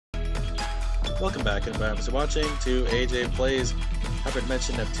Welcome back, and you're watching to AJ Plays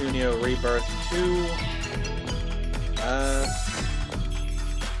Hyperdimension Neptunia Rebirth 2. I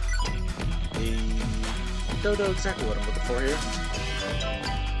don't know exactly what I'm looking for here.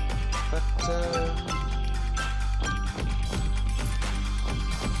 But,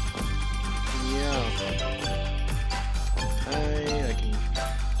 yeah. I can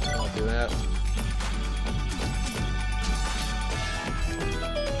do that.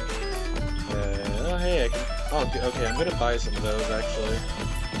 Oh, hey, I can. Oh, okay, I'm gonna buy some of those actually.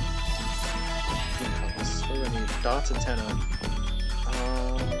 What do I need? Dots antenna.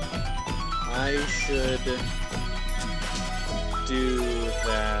 I should do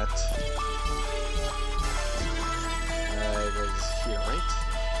that. I was here, right?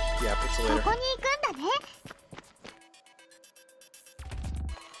 Yeah, pixelator.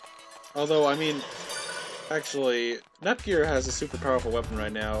 Although, I mean, actually, Netgear has a super powerful weapon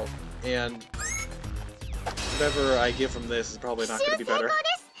right now, and whatever I get from this is probably not going to be better.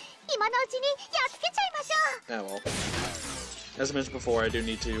 Ah, well. As I mentioned before, I do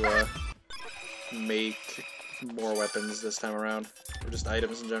need to make more weapons this time around, or just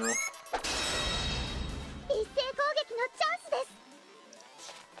items in general.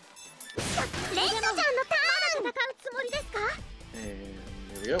 And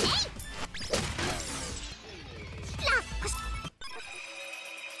here we go.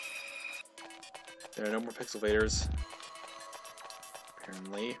 There are no more pixelators,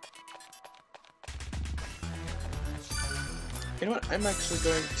 apparently. You know what? I'm actually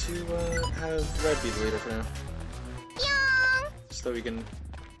going to have Red be the leader for now. So we can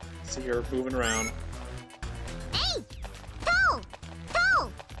see her moving around.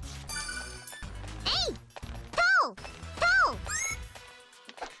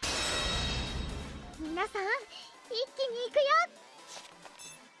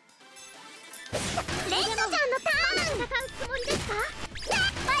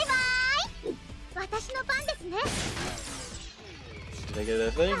 Did I get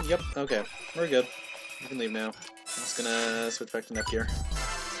that thing? Yep, okay. We're good. We can leave now. I'm just gonna switch back to Netgear.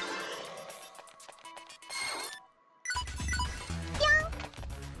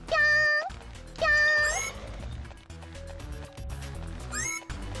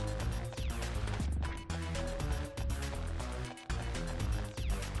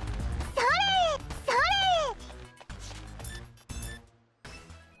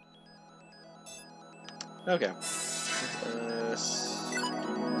 Okay.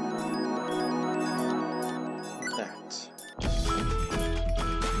 That. I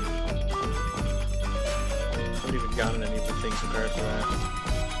haven't even gotten any of the things prepared for that.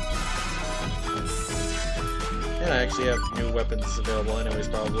 And I actually have new weapons available anyways,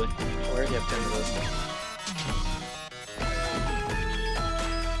 probably. I already have 10 of those.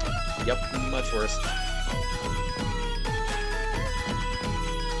 Yep, much worse.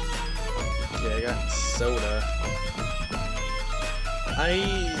 Yeah, I got soda.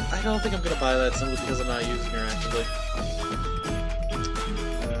 I don't think I'm gonna buy that simply because I'm not using her actively.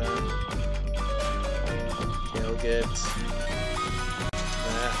 Okay, I'll get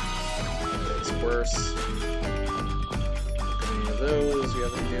that. That's worse. Any of those? We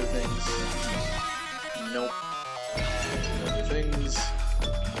have any new things? Nope. No new things.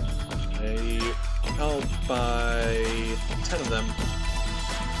 I'll buy 10 of them.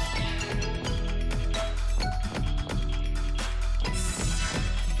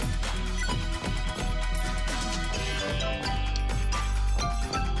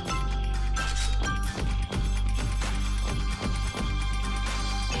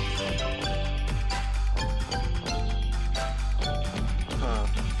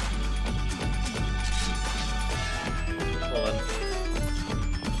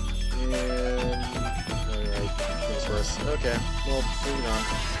 Okay, well, moving on.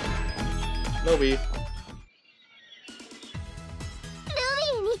 Lowee.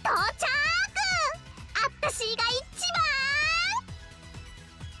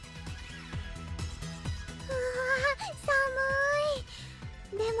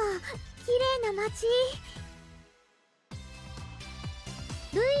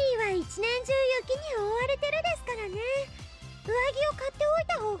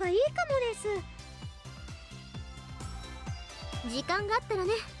時間があったら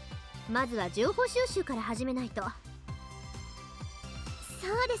ね。まずは情報収集から始めないと。そ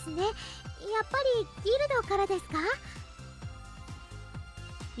うですね。やっぱりギルドからですか？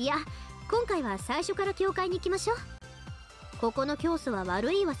いや、今回は最初から教会に行きましょう。ここの教祖は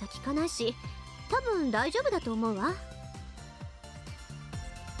悪い噂聞かないし、多分大丈夫だと思うわ。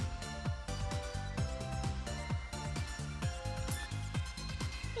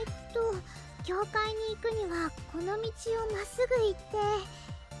教会に行くにはこの道をまっすぐ行って。ね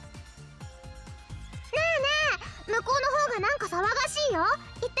えねえ、向こうの方がなんか騒がしいよ。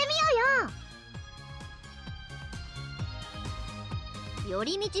行ってみようよ。寄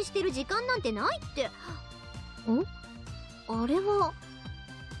り道してる時間なんてないって。あれは。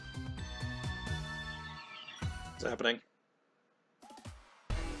What's happening?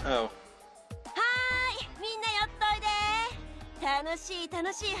 Oh. はーい、みんな寄っといで。楽しい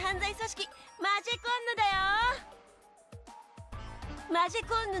楽しい犯罪組織マジコンヌだよ。マジ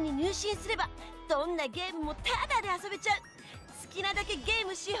コンヌに入信すればどんなゲームもタダで遊べちゃう。好きなだけゲー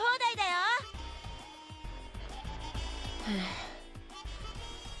ムし放題だ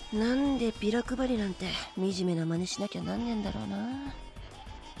よ。なんでビラ配りなんて惨めな真似しなきゃなんねえんだろうな。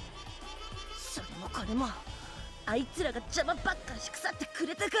それもこれもあいつらが邪魔ばっかし腐ってく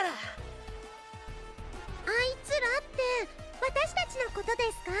れたから。あいつらって私たちのことで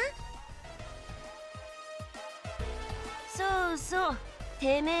すか？そうそう、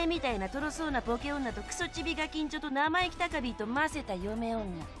てめえみたいなトロそうなボケ女とクソチビガキンチョと生意気高ビーと混ぜた嫁女。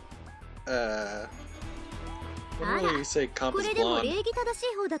What do you say? こ Compass れでも blonde. 礼儀正し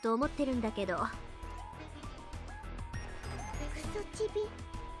い方だと思ってるんだけど。クソチビ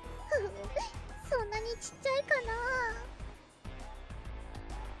そんなにちっちゃいかな。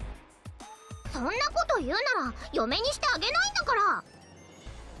そんなこと言うなら嫁にしてあげないんだから。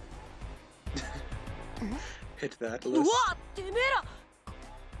Hit that う list. わ、てめえら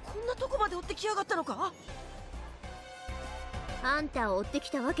こんなとこまで追ってきやがったのか。あんたを追ってき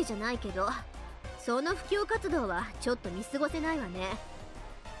たわけじゃないけど、その布教活動はちょっと見過ごせないわね。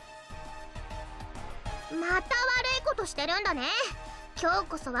また悪いことしてるんだね。今日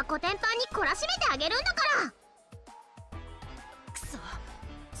こそはコテンパンに懲らしめてあげるんだから。くそ、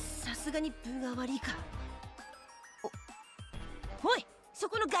さすがに分が悪いか。おい、そ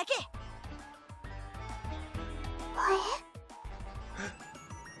このガキ。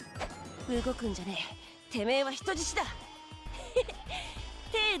動くんじゃねえ。てめえは人質だ。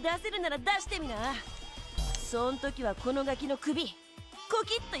手出せるなら出してみな。そん時はこのガキの首コ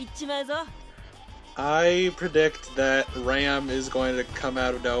キッといっちまうぞ。I predict that Ram is going to come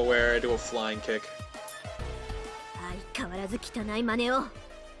out of nowhere and do a flying kick. 相変わらず汚い真似を。やめ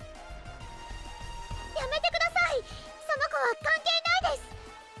てください。その子は関係ないで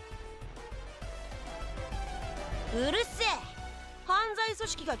す。うるせえ。犯罪組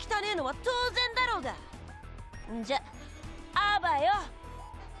織が汚ねえのは当然だろうが。んじゃあばよ。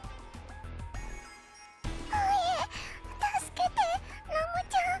助けて、ラム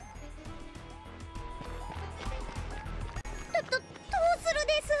ちゃん。どうする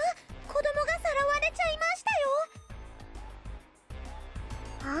です？子供がさらわれちゃいましたよ。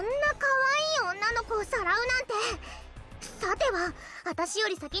あんな可愛い女の子をさらうなんて。さては私よ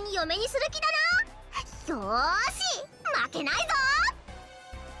り先に嫁にする気だな。よーし、負けないぞ。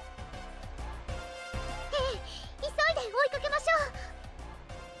急いで追いかけましょ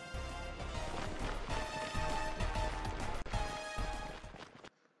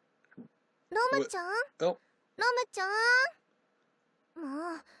う。ロムちゃん？ロムちゃん？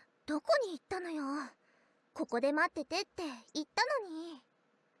もうどこに行ったのよ。ここで待っててって言ったのに。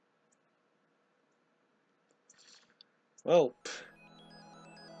Well.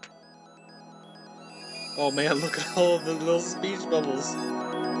 Oh man, look at all of the little speech bubbles.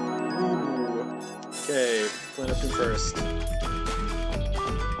 Ooh. Okay, plan up to first.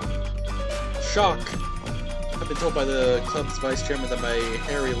 Shock! I've been told by the club's vice chairman that my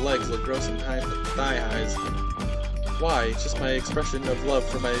hairy legs look gross and thigh highs. Why? It's just my expression of love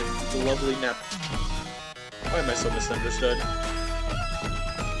for my lovely nap. Why am I so misunderstood?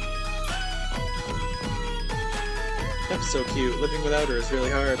 Nep's so cute. Living without her is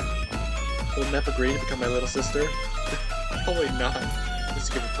really hard. Will Nep agree to become my little sister? Probably not.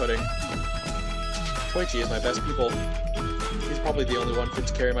 Just give a pudding. Koichi is my best pupil. He's probably the only one fit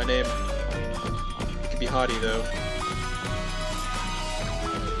to carry my name. He can be haughty, though.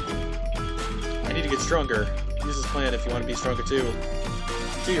 I need to get stronger. Use this plan if you want to be stronger too.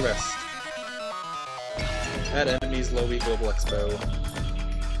 Do your best. Add enemies Lowee Global Expo.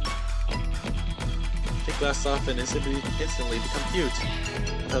 Take glasses off and instantly become cute.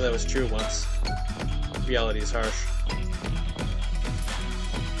 I thought that was true once. Reality is harsh.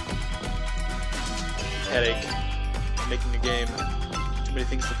 Headache. I'm making a game. Too many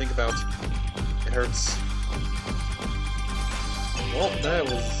things to think about. It hurts. Well, that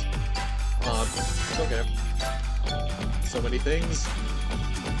was odd. It's okay. So many things.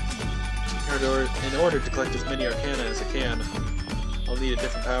 In order to collect as many arcana as I can, I'll need a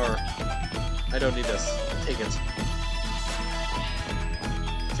different power. I don't need this. Take it.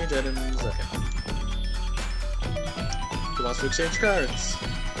 Change exchange items. Okay. Who wants to exchange cards?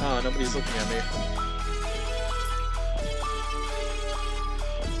 Ah, nobody's looking at me.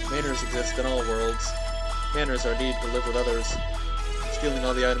 Manners exist in all worlds. Manners are needed to live with others. Stealing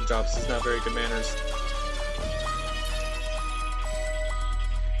all the item drops is not very good manners.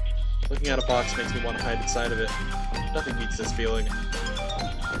 Looking at a box makes me want to hide inside of it. Nothing beats this feeling.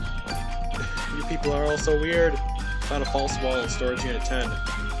 You people are all so weird. Found a false wall in storage unit 10.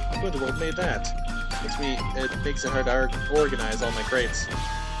 Who in the world made that? It makes it hard to organize all my crates.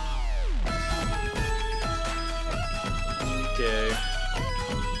 Okay.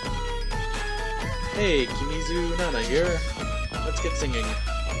 Hey, Kimizu Nana here. Let's get singing.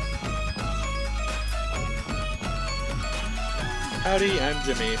 Howdy, I'm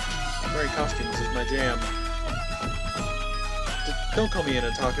Jimmy. Wearing costumes is my jam. Don't call me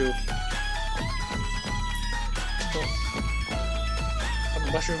an otaku. I'm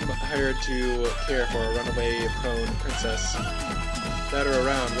a mushroom hired to care for a runaway prone princess. Bat her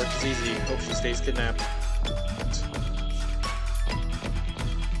around, work is easy. Hope she stays kidnapped.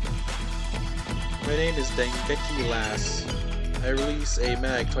 My name is Dengeki Lass. I release a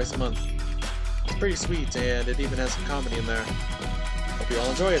mag twice a month. It's pretty sweet, and it even has some comedy in there. Hope you all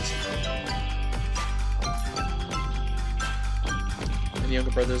enjoy it. Any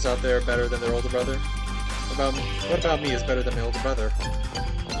younger brothers out there better than their older brother? What about me is better than my older brother?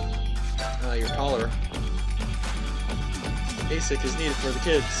 You're taller. Basic is needed for the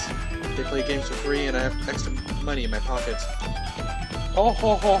kids. They play games for free, and I have extra money in my pocket. Oh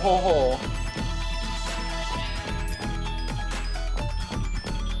ho ho ho ho!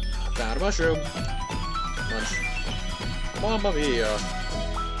 Found a mushroom. Munch. Mamma mia.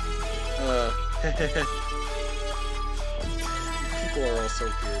 People are all so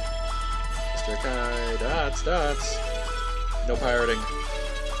weird. Mr. Kai, dots. No pirating.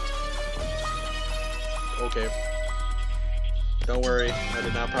 Okay. Don't worry, I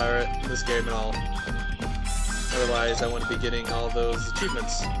did not pirate this game at all. Otherwise, I wouldn't be getting all those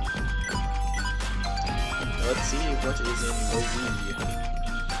achievements. Let's see what is in Lowee.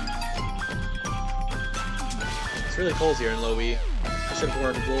 It's really cold here in Lowee. I should have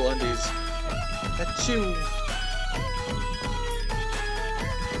worn wool undies. Achoo!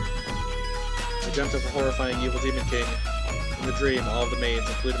 I dreamt of a horrifying evil demon king. In the dream, all of the maids,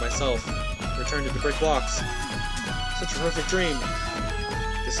 including myself, returned into brick blocks. Such a horrific dream.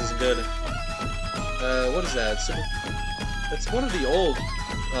 This isn't good. What is that? It's one of the old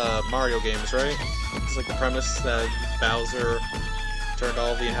Mario games, right? It's like the premise that Bowser turned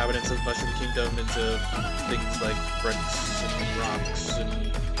all the inhabitants of Mushroom Kingdom into things like bricks and rocks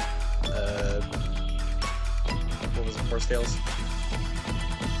and what was it, horsetails?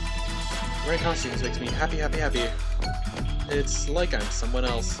 Wearing costumes makes me happy. It's like I'm someone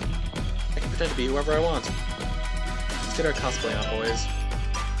else. I can pretend to be whoever I want. Let's get our cosplay on, boys.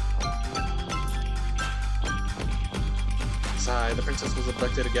 Sigh, the princess was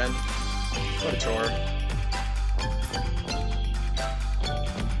abducted again. What a chore.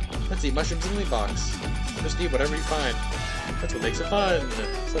 Let's eat mushrooms in the box. Just eat whatever you find. That's what makes it fun.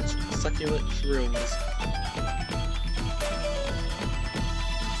 Such succulent shrooms.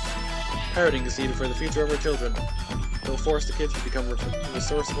 Pirating is needed for the future of our children. It'll force the kids to become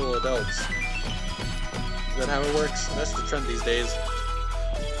resourceful adults. Is that how it works? That's the trend these days.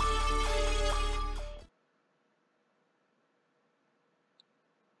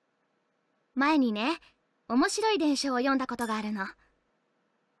前にね、面白い伝承を読んだことがあるの。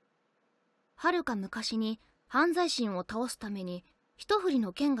遥か昔に犯罪神を倒すために一振り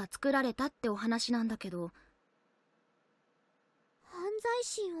の剣が作られたってお話なんだけど。犯罪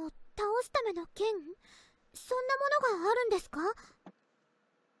神を倒すための剣？そんなものがあるんですか？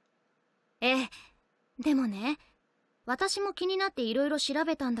ええ。でもね、私も気になっていろいろ調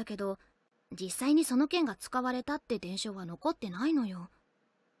べたんだけど、実際にその剣が使われたって伝承は残ってないのよ。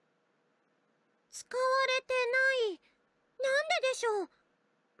使われてない。なんででしょ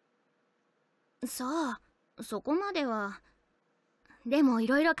う。さあ、そこまでは。でもい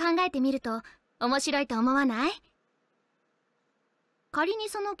ろいろ考えてみると面白いと思わない？仮に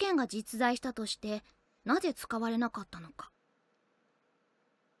その剣が実在したとして、なぜ使われなかったのか。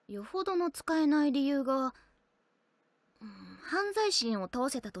よほどの使えない理由が、犯罪神を倒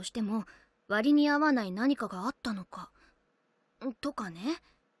せたとしても割に合わない何かがあったのかとかね。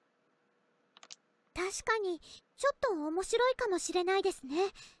確かにちょっと面白いかもしれないです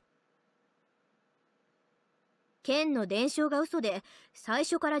ね。剣の伝承が嘘で最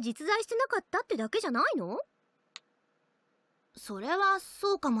初から実在してなかったってだけじゃないの？それは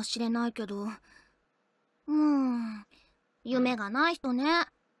そうかもしれないけど、夢がない人ね。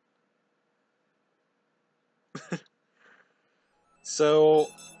So,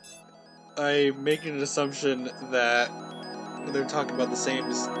 I'm making an assumption that they're talking about the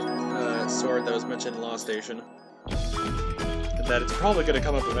same sword that was mentioned in Law Station. And that it's probably going to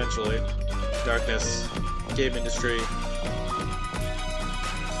come up eventually. Darkness, game industry.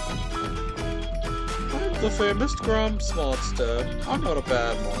 I'm the famous Grumps monster. I'm not a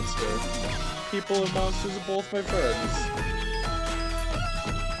bad monster. People and monsters are both my friends.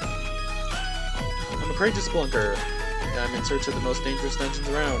 I'm a courageous splunker. I'm in search of the most dangerous dungeons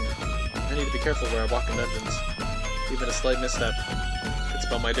around. I need to be careful where I walk in dungeons. Even a slight misstep could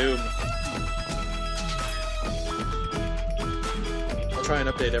spell my doom. I'll try and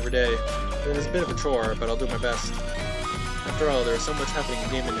update every day. It is a bit of a chore, but I'll do my best. After all, there is so much happening in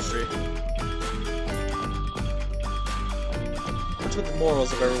the game industry. What's with the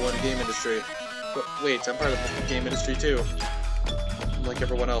morals of everyone in the game industry? But wait, I'm part of the game industry too. I'm like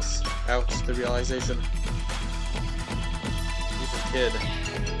everyone else. Ouch, the realization. Kid.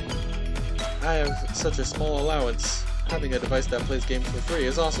 I have such a small allowance. Having a device that plays games for free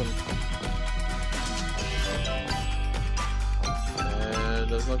is awesome. And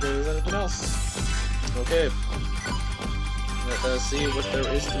doesn't look like there's anything else. Okay. Let us see what there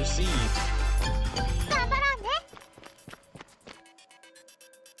is to see.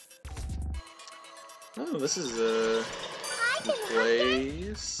 Oh, this is a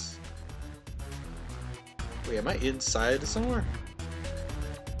place. Wait, am I inside somewhere?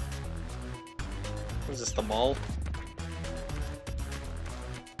 What is this, the mall?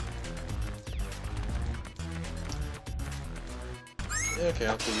 Okay,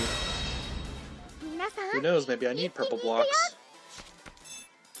 I'll do you. Who knows, maybe I need purple blocks.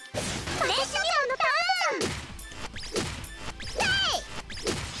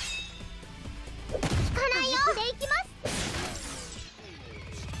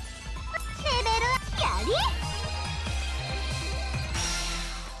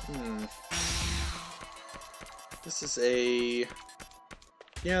 This is a...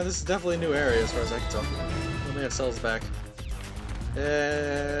 Yeah, this is definitely a new area as far as I can tell. Let me have cells back.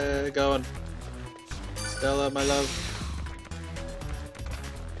 Going. Stella, my love.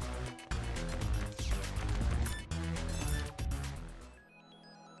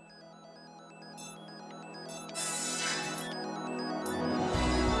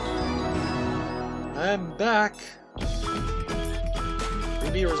 I'm back!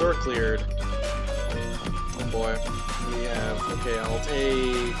 3B resort cleared. Oh boy. We have... Okay, I'll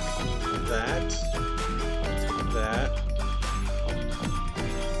take... that. That.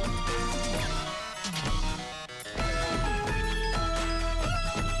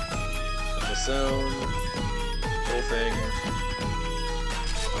 The zone. Whole thing.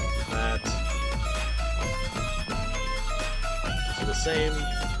 That. So the same.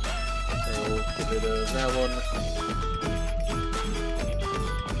 We'll get rid of that one.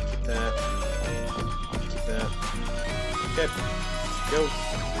 Keep that. Keep that. Okay. Go.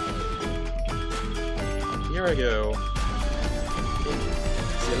 Here I go.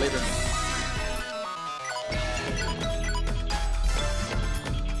 See you later.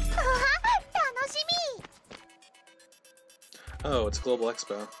 Oh, it's Global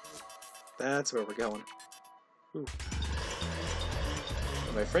Expo. That's where we're going. Ooh.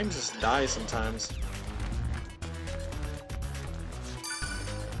 My frames just die sometimes.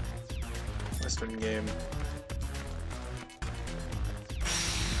 Western game.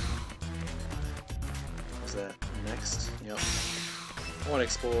 What's that? Next? Yep. I want to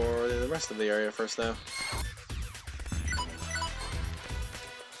explore the rest of the area first, though.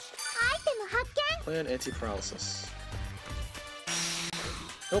 Plan anti-paralysis.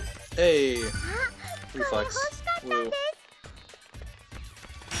 Oh, hey! Reflex. Woo.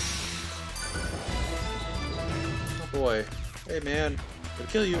 Oh boy. Hey man, gonna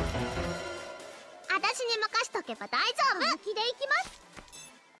kill you.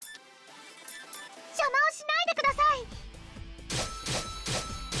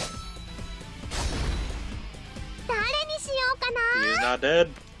 He is not dead.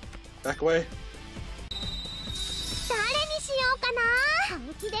 Back away.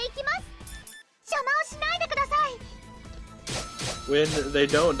 When they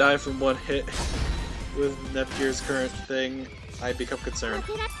don't die from one hit with Nepgear's current thing, I become concerned.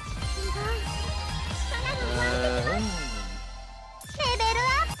 Did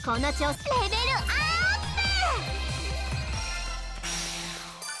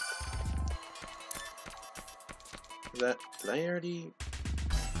I already...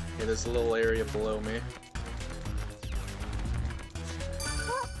 Yeah, there's a little area below me.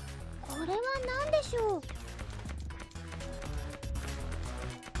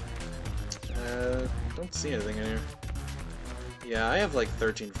 don't see anything in here. Yeah, I have like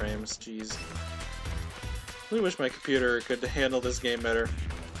 13 frames. Jeez. I really wish my computer could handle this game better.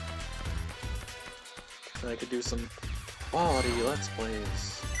 So I could do some quality Let's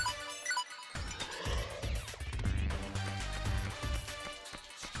Plays.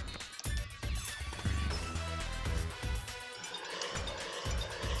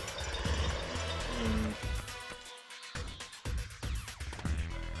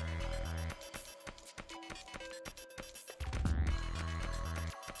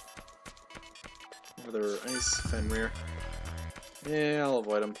 Another ice Fenrir. Yeah, I'll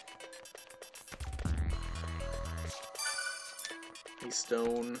avoid him. Ice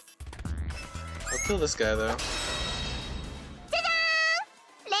stone. I'll kill this guy though.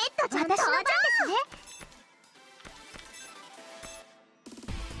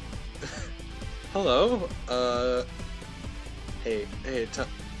 Hello? Hey,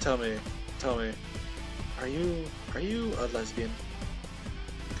 tell me. Are you a lesbian?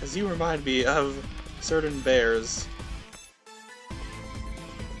 Cause you remind me of certain bears.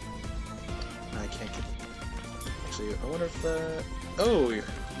 I can't get... Actually, I wonder if oh!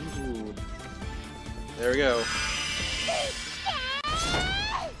 Ooh. There we go.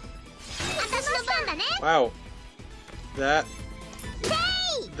 Wow. That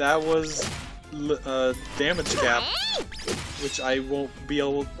was damage cap, which I won't be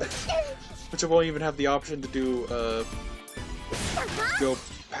able... which I won't even have the option to do, go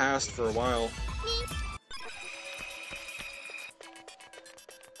past for a while.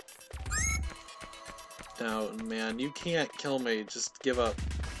 No, man, you can't kill me. Just give up.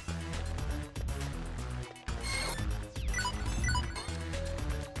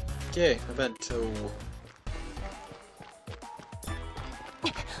 Okay, event 2.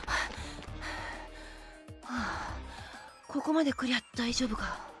ここまでクリア大丈夫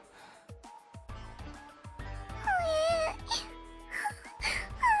か。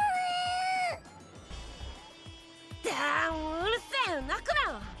うるせえ、泣く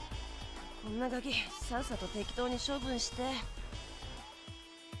な。こんなガキさっさと適当に処分して。待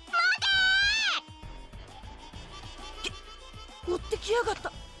て。追ってきやがっ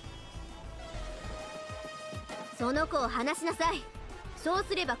た。その子を離しなさい。そう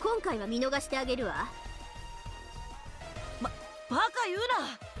すれば今回は見逃してあげるわ。バカ言う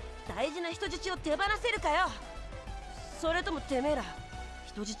な。大事な人質を手放せるかよ。それともてめえら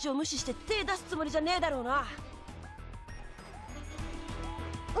人質を無視して手出すつもりじゃねえだろうな。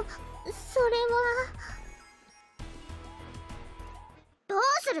それはどう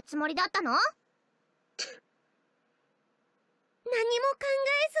するつもりだったの？何も考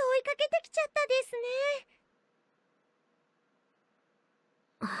えず追いかけてきちゃったですね。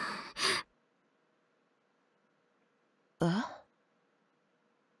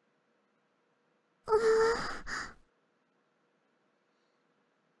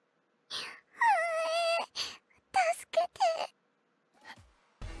助けて。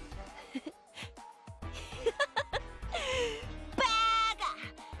バカ！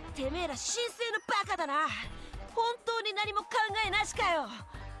てめえら神聖のバカだな。本当に何も考えなしかよ。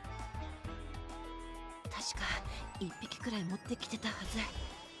確か1匹くらい持ってきてたはず。よ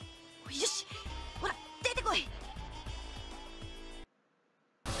し、ほら出てこい。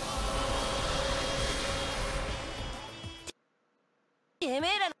てめ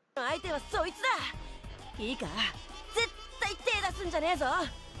えらの相手はそいつだ。いいか、絶対手出すんじゃねえぞ。へへへ。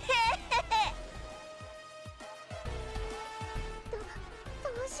ど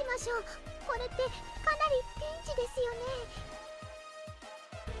うしましょう。これってかなりピンチですよね。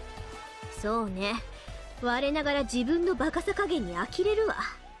そうね。我ながら自分のバカさ加減に呆れるわ。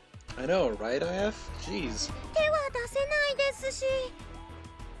I know, right, IF? Jeez. 手は出せないですし、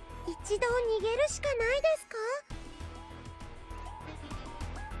一度逃げるしかないですか？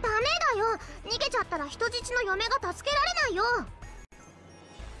ダメだよ。逃げちゃったら人質の嫁が助けられないよ。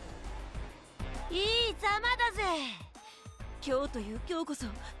いいざまだぜ。今日という今日こそ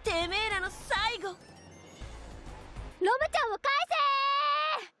てめえらの最後。ロムちゃんを返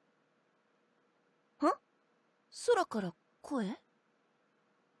せー。は？空から声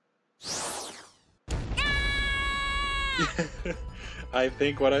？I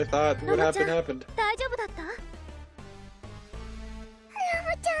think what I thought would happen happened. 大丈夫だった？ロ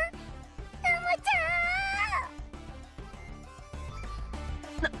ムちゃ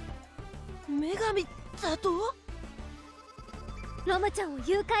ん、女神だと？ロムちゃんを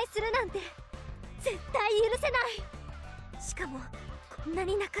誘拐するなんて絶対許せない。しかもこんな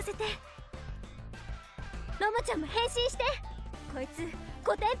に泣かせて。ロムちゃんも変身して、こいつ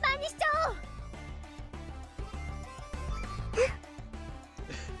コテンパンにしちゃおう。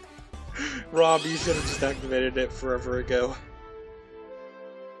Rob, you should have just activated it forever ago.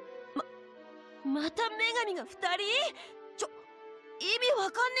 また女神が2人？意味わ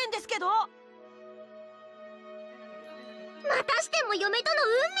かんねえんですけど。またしても嫁との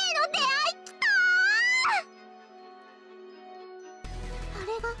運命の出会いきたー。あれ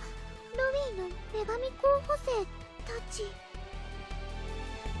がロビーの女神候補生たち。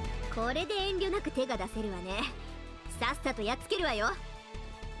これで遠慮なく手が出せるわね。さっさとやっつけるわよ。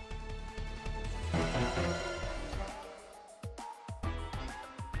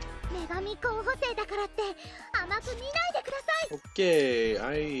女神候補生だからって甘く見ないでください。Okay,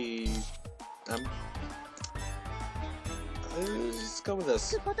 let's go with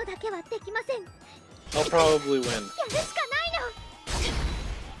this. ことだけはできません。 I'll probably win. やるしかない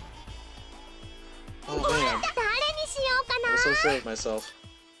の。 Oh man, 誰にしようか I'm so sure of myself.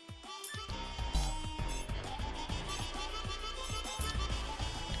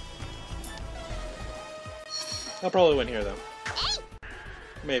 I'll probably win here though.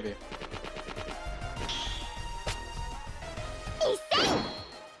 Maybe.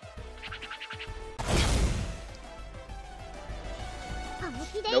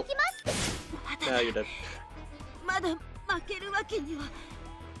 Nope. Nah, you're dead. まだ負けるわけには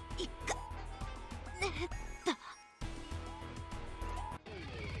いかねえだ。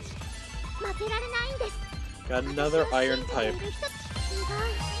負けられないんです。 Got another iron pipe. 違う。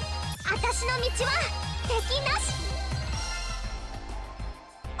私の道は敵なし。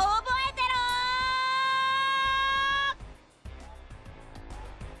覚えてろー。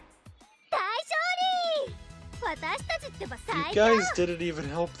大勝利。私たちってば最 You 強。 guys didn't even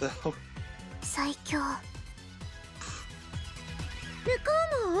help though. 最強。向こ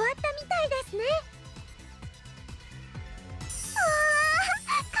うも終わったみたいですね。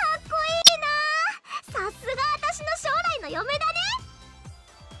かっこいいな。さすが私の将来の嫁だね。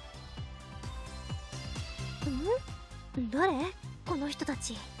誰？この人た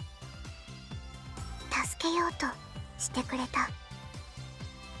ち。助けようとしてくれた。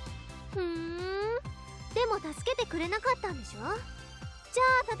でも助けてくれなかったんでしょ？じ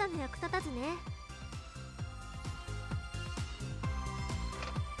ゃあただの役立たずね。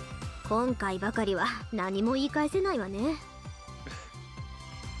今回ばかりは何も言い返せないわね。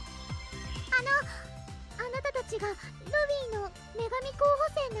あなたたちがルビーの女神候補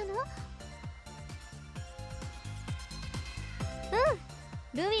生なの？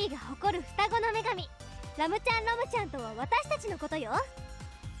ルビーが誇る双子の女神ラムちゃんロムちゃんとは私たちのことよ。よかっ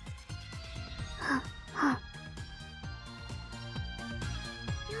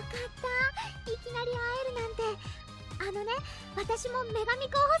た、いきなり会えるなんて。私も女神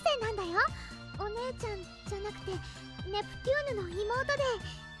候補生なんだよ。お姉ちゃんじゃなくてネプテューヌの妹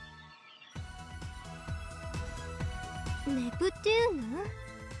で。ネプテューヌ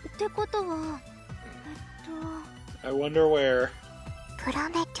ってことはI wonder where. プラ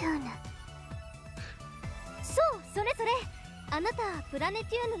ネテューヌ。そう、それそれ。あなたプラネ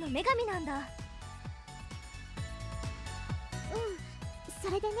テューヌの女神なんだ。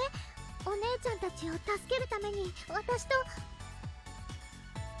それでね、お姉ちゃんたちを助けるために私と。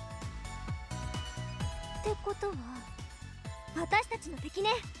ってことは私たちの敵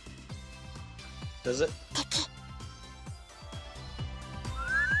ね。 Does it? 敵。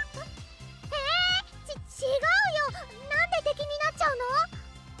違うよ。なんで敵になっちゃうの？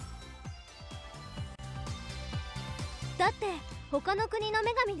だって他の国の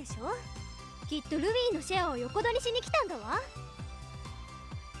女神でしょ。きっとルビーのシェアを横取りしに来たんだわ。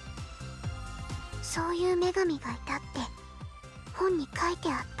そういう女神がいたって本に書い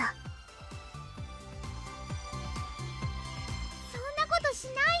てあった。そんなことし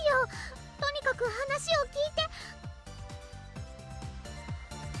ないよ。とにかく話を聞いて。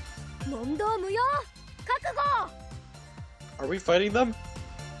問答無用。覚悟。 Are we fighting them? ちょ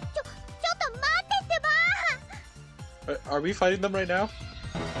っと待ってってば。 Are we fighting them right now?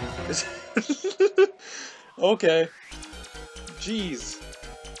 Okay. Jeez. み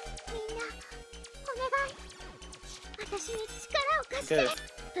んなお願い。私に力を貸して。 Okay.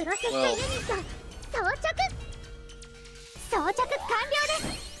 プロセスユニット装着完了で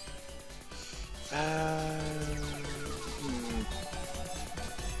す。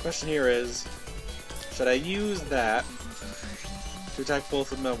Question here is, should I use that to attack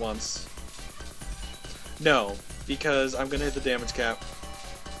both of them at once? No, because I'm gonna hit the damage cap.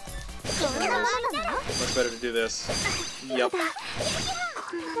 Much better to do this. Yep. 戦える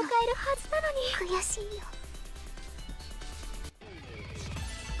はずなのに悔しいよ。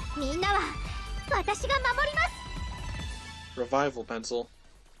みんなは私が守ります。 Revival pencil.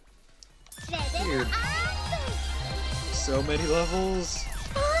 レベルアップ。 So many levels.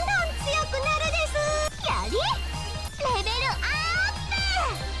 どんどん強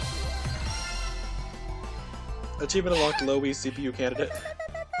Achievement unlocked, Lowee CPU candidate.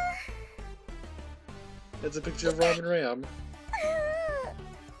 It's a picture of Rom and Ram.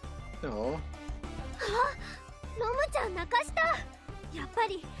 Aww. ロムちゃん泣かした。やっぱ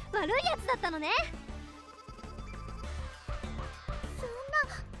り悪いやつだったのね。そん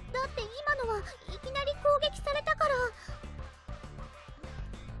な、だって今のはいきなり攻撃されたから。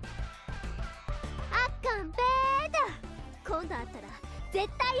あっかんべーだ。今度会ったら絶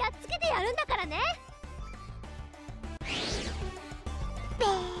対やっつけてやるんだからね。べー。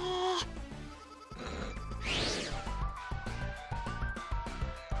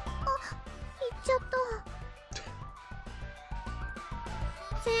言っちゃった。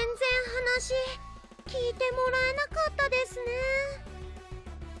全然話聞いてもらえなかったですね。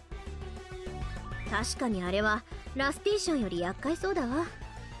確かにあれはラスティーションより厄介そうだわ。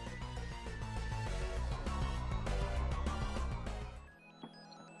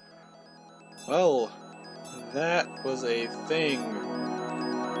Well, that was a thing.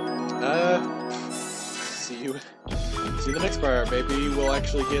 See you in the next part. Maybe we'll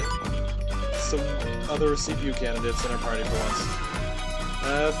actually get some other CPU candidates in our party for once.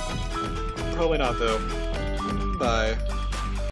 Probably not though. Bye.